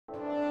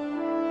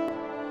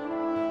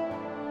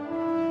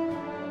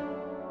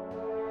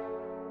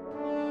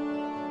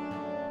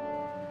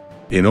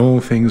In all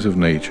things of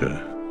nature,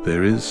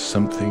 there is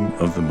something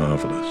of the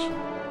marvelous.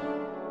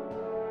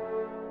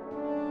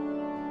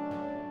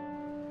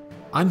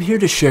 I'm here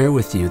to share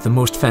with you the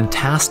most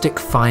fantastic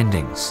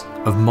findings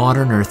of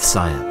modern Earth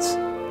science.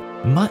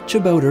 Much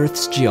about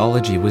Earth's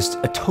geology was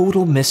a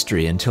total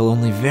mystery until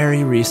only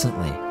very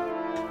recently.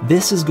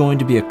 This is going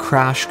to be a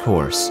crash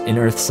course in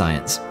Earth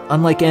science,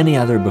 unlike any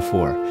other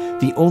before.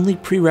 The only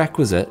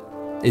prerequisite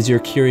is your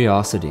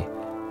curiosity.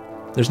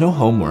 There's no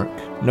homework,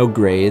 no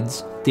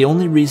grades. The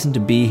only reason to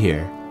be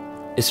here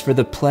is for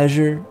the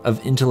pleasure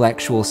of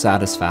intellectual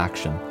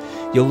satisfaction.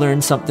 You'll learn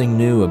something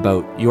new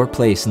about your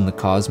place in the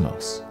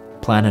cosmos,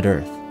 planet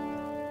Earth.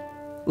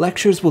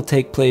 Lectures will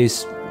take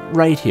place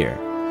right here,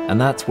 and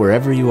that's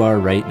wherever you are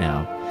right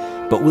now,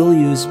 but we'll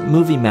use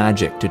movie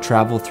magic to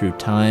travel through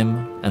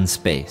time and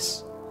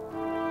space.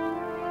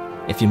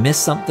 If you miss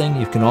something,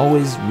 you can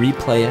always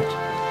replay it,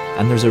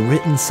 and there's a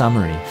written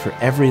summary for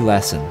every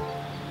lesson.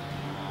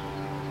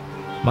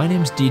 My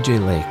name's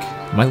DJ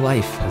Lake. My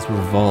life has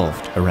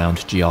revolved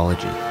around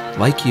geology.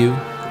 Like you,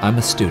 I'm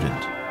a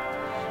student.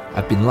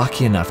 I've been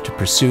lucky enough to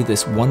pursue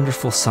this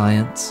wonderful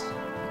science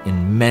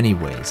in many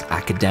ways,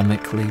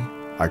 academically,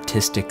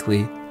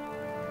 artistically,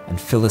 and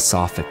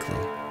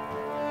philosophically.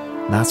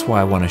 That's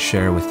why I want to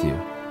share with you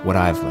what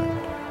I've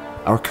learned.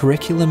 Our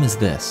curriculum is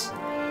this.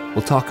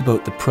 We'll talk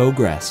about the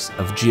progress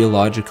of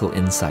geological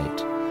insight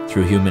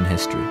through human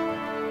history,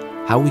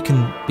 how we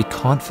can be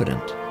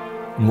confident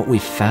in what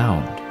we've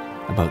found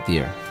about the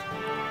Earth.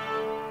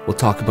 We'll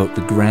talk about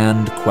the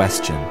grand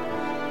question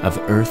of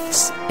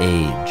Earth's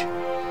age.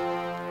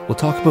 We'll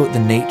talk about the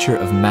nature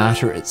of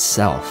matter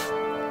itself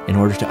in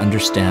order to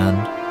understand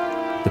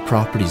the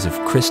properties of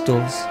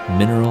crystals,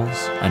 minerals,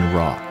 and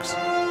rocks,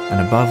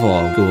 and above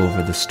all, go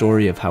over the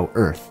story of how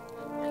Earth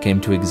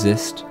came to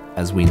exist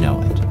as we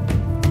know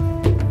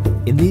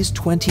it. In these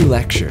 20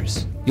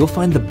 lectures, you'll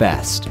find the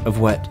best of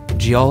what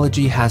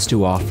geology has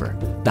to offer,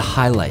 the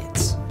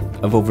highlights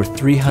of over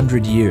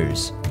 300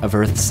 years of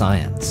Earth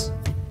science.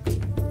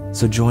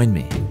 So join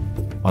me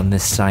on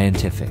this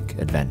scientific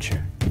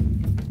adventure.